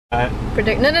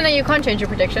No, you can't change your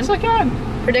prediction. Yes, I can.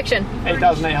 Prediction.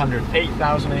 8,800.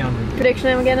 8,800.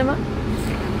 Prediction again, Emma?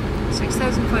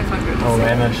 6,500. Oh,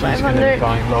 Emma, she's going to be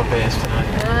buying a lot of beers tonight.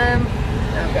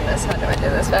 Oh goodness, how do I do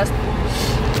this fast?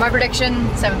 My prediction,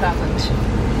 7,000.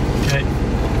 Okay.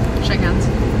 Shake hands.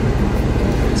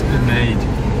 It's been made.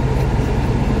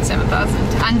 7,000.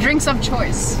 And drinks of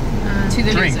choice to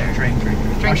the loser. Drink.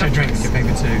 I should drink, you pick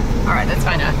the two. Alright, let's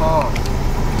find out. Oh.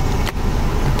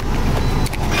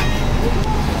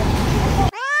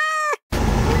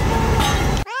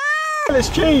 It's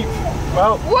cheap!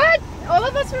 Well, What? All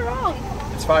of us were wrong.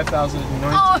 it's 5,090.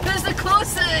 Oh, who's the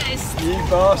closest? You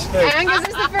bastard! Angus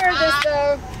is the furthest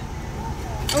though.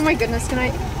 Oh my goodness, can I?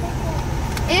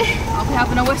 I'll be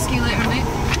having a whiskey later, mate.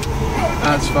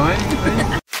 That's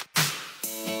fine.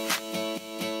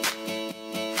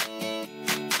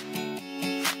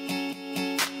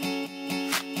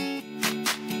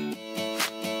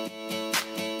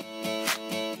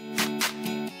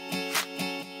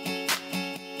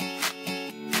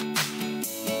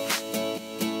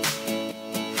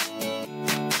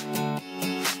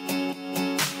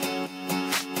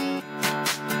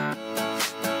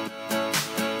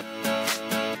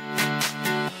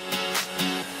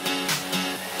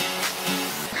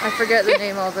 I forget the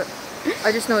name of it.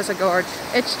 I just know it's a gorge.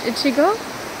 Ichigo?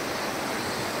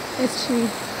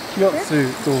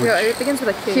 Kiyotsukyo Gorge. It begins with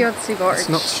a K. Kiyotsu Gorge. It's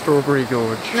not Strawberry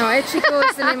Gorge. No, Ichigo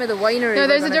is the name of the winery. No,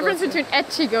 there's a difference between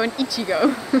Echigo and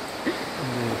Ichigo.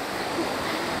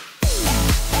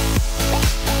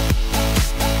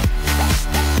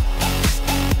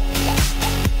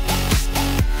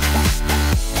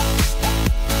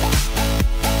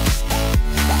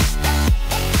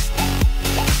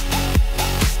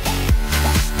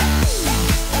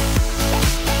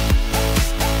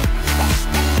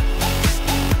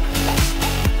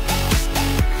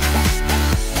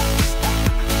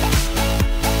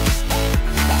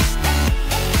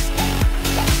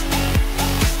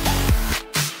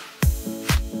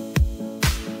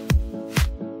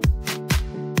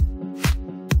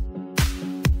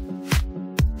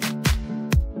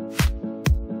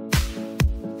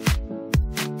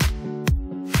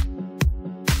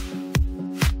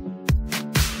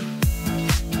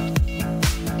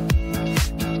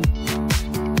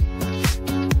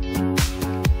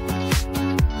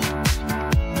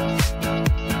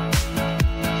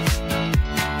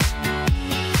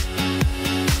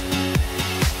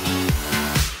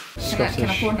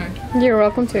 Scottish. You're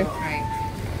welcome to.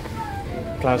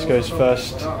 Right. Glasgow's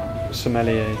first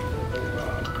sommelier.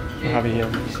 We'll have you here.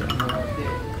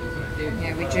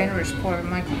 Yeah, we're generous, poor in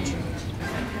my country.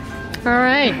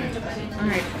 Alright.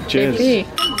 Alright. Cheers.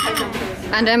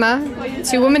 JP. And Emma,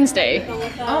 to Women's Day.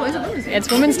 Oh, is it Women's Day?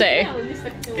 It's Women's Day.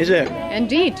 Is it?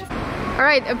 Indeed.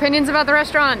 Alright, opinions about the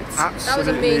restaurant.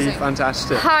 Absolutely amazing.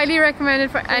 fantastic. Highly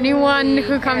recommended for anyone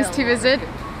who comes to visit.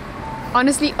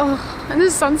 Honestly, oh, and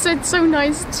the sunset's so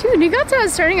nice too. Niigata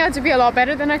is turning out to be a lot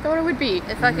better than I thought it would be.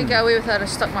 If I could get away with that, I'd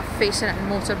stuck my face in it and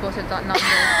motorboated that number.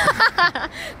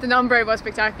 The naan bread was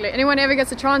spectacular. Anyone ever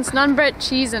gets a chance, naan bread,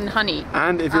 cheese and honey.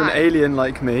 And if you're an alien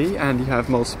like me and you have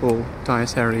multiple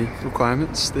dietary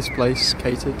requirements, this place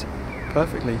catered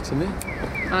perfectly to me.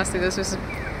 Honestly, this was a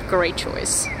great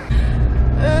choice.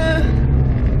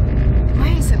 Why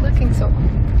is it looking so...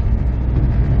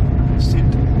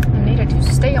 I need it to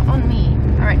stay on me.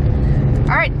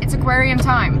 Alright, it's aquarium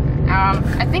time.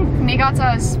 I think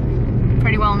Niigata is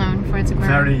pretty well known for its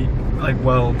aquarium. Very, like,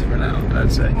 world renowned,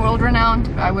 I'd say. World renowned,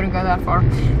 I wouldn't go that far.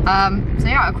 So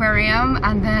yeah, aquarium,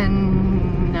 and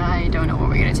then I don't know what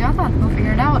we're gonna do after that. We'll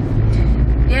figure it out.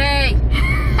 Yay!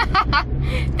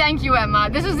 Thank you, Emma.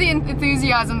 This is the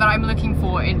enthusiasm that I'm looking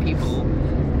for in people.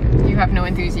 You have no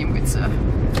enthusiasm, good sir.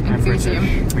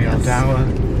 Enthusiasm. We are dour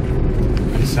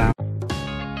and sour.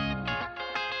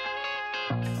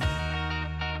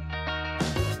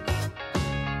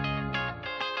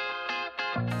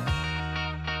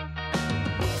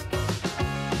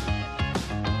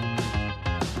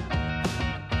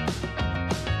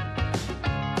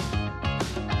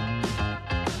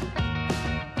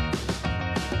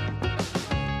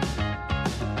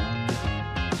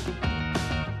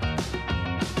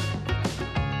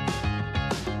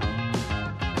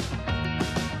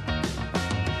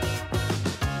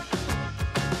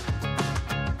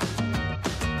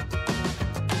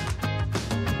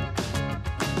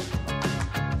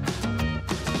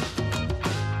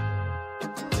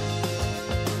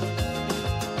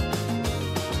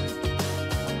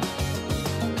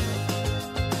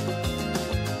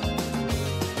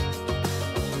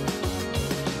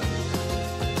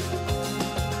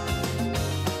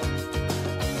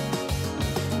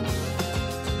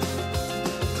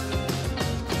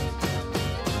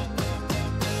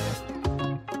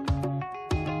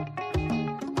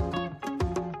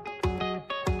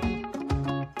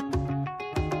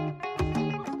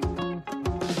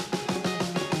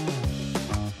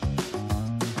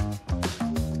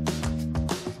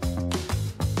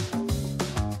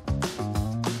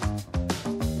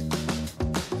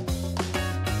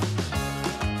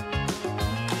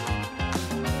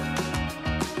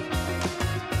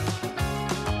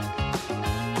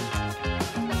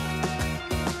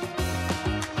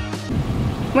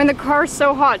 When the car's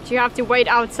so hot, you have to wait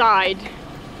outside.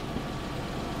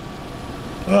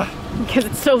 Ugh. Because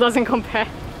it still doesn't compare.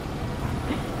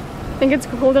 Think it's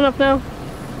cold enough now?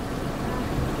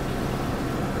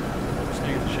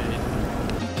 Stay in the shade.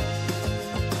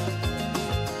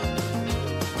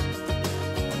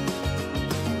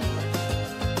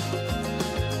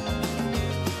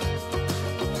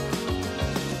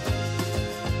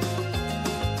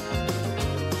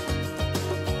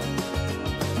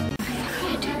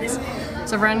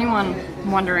 So for anyone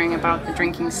wondering about the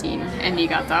drinking scene in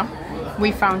Niigata,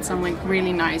 we found some like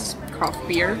really nice craft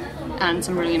beer and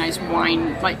some really nice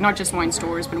wine, like not just wine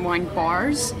stores, but wine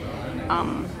bars.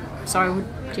 So I would,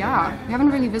 yeah, we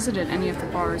haven't really visited any of the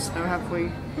bars though, have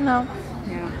we? No.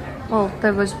 Yeah. Well,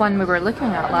 there was one we were looking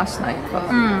at last night, but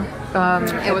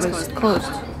it was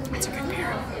closed. It's a good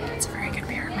beer. It's a very good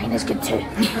beer. Mine is good too.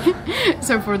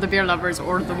 So for the beer lovers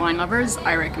or the wine lovers,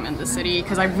 I recommend the city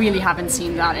because I really haven't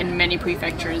seen that in many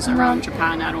prefectures around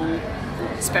Japan at all,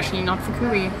 especially not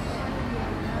Fukui.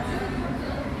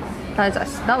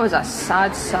 That was a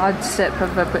sad sip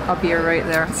of a beer right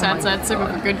there. Sad sip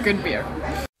of a good beer.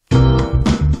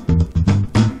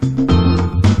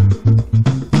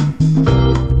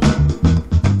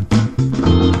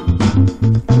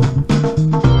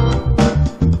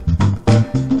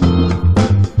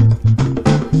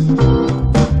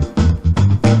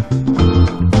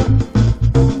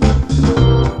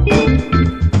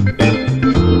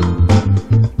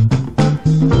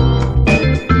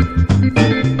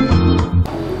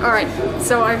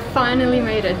 So I finally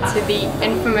made it to the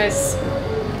infamous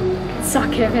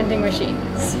sake vending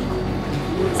machines.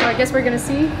 So I guess we're gonna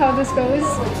see how this goes.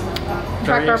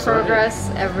 Track our progress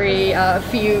every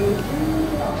few...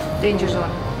 Danger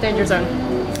zone. Danger zone.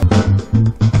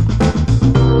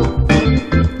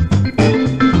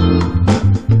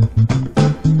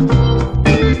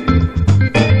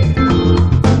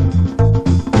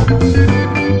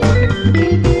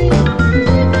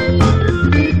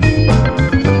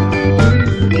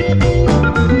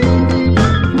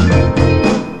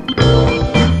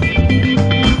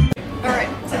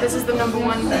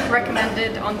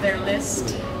 Recommended on their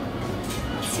list.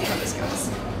 Let's see how this goes.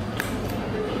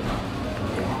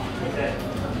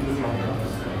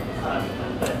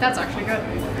 That's actually good.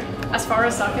 As far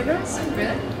as sake goes?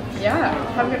 Really? Yeah,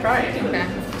 have a good try. Okay.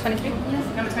 23?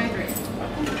 Number 23.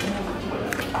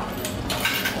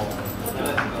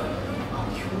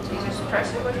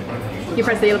 You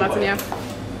press the yellow button, yeah.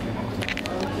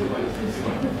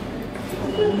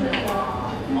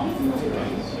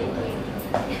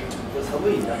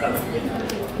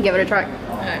 Give it a try.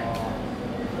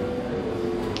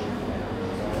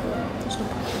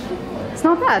 It's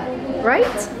not bad, right?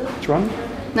 Which one?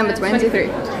 Number 23.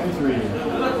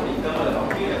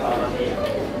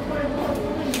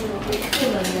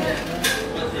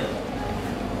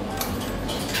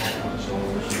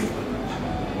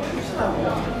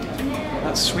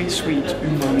 That sweet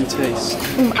umami taste.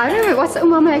 I don't know, what's the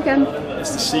umami again?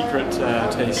 It's the secret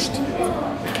taste.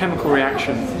 A chemical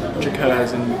reaction which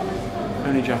occurs in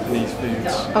only Japanese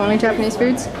foods. Only Japanese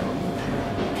foods?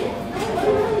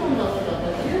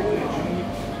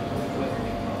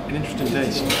 An interesting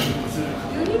taste.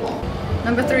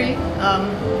 Number 3.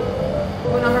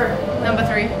 What number? Number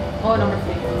 3. Oh, number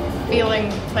 3.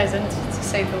 Feeling pleasant, to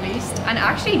say the least, and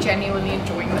actually genuinely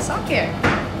enjoying the sake.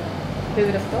 Who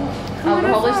would have thought?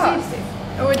 Alcohol is tasty.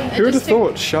 Who would have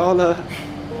thought Shala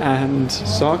and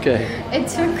sake? It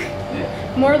took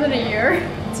more than a year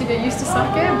to get used to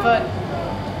sake, but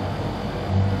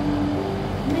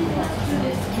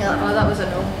yeah, oh, that was a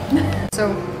no. so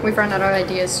we've run out of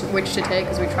ideas which to take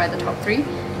because we tried the top 3.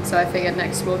 So I figured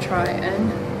next we'll try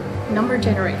and number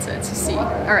generator to see.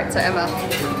 Alright, so Emma,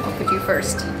 I'll put you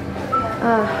first.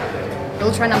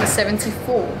 We'll try number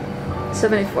 74.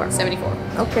 74. 74.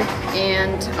 Okay.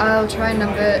 And I'll try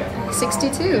number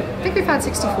 62. I think we've had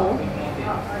 64.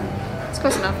 It's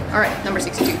close enough. Alright, number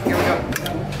 62. Here we go.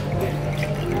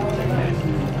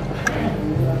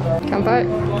 Come by.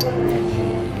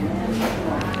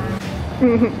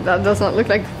 That does not look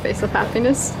like the face of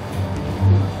happiness.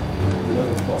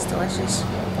 It's delicious.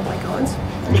 Oh my god.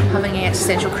 I'm having an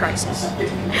existential crisis.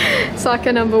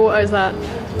 Sake number, what is that?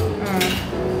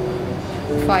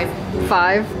 5.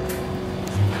 5.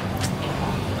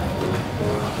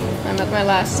 I'm at my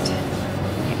last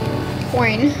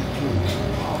coin.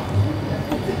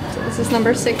 So this is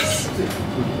number 6.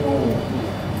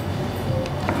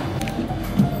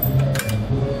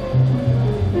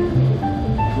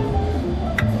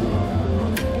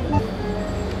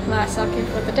 Last sake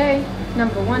for the day,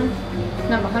 number 1,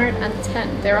 number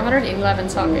 110. There are 111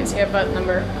 sakes here, but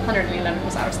number 111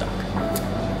 was out of stock.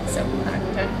 So, 100 out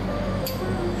of 10.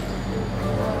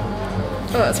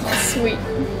 Oh, that smells sweet.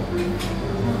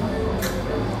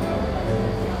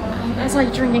 That's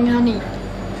like drinking honey.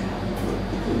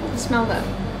 Smell that.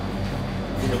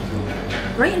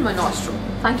 Right in my nostril.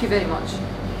 Thank you very much.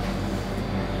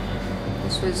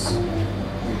 This was...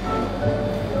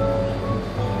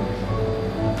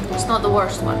 It's not the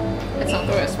worst one. It's not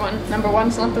the worst one. Number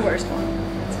one's not the worst one.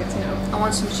 That's good to know. I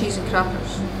want some cheese and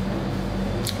crackers.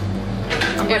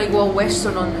 I'm gonna go all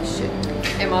western on this shit.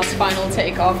 Emma's final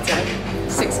take after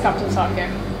 6 cups of sake.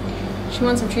 She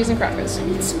wants some cheese and crackers. I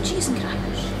need some cheese and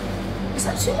crackers. Is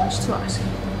that too much to ask?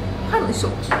 Apparently so.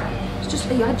 It's just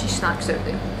Ayaji snacks out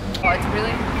there. Oh, it's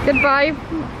really... Goodbye,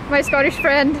 my Scottish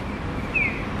friend.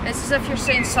 It's as if you're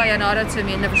saying sayonara to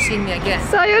me and never seeing me again.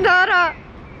 Sayonara!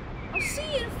 I'll see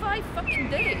you in 5 fucking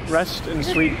days. Rest in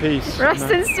sweet peace. Rest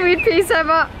in sweet peace,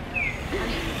 Emma.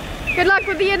 Good luck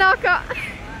with the Inaka.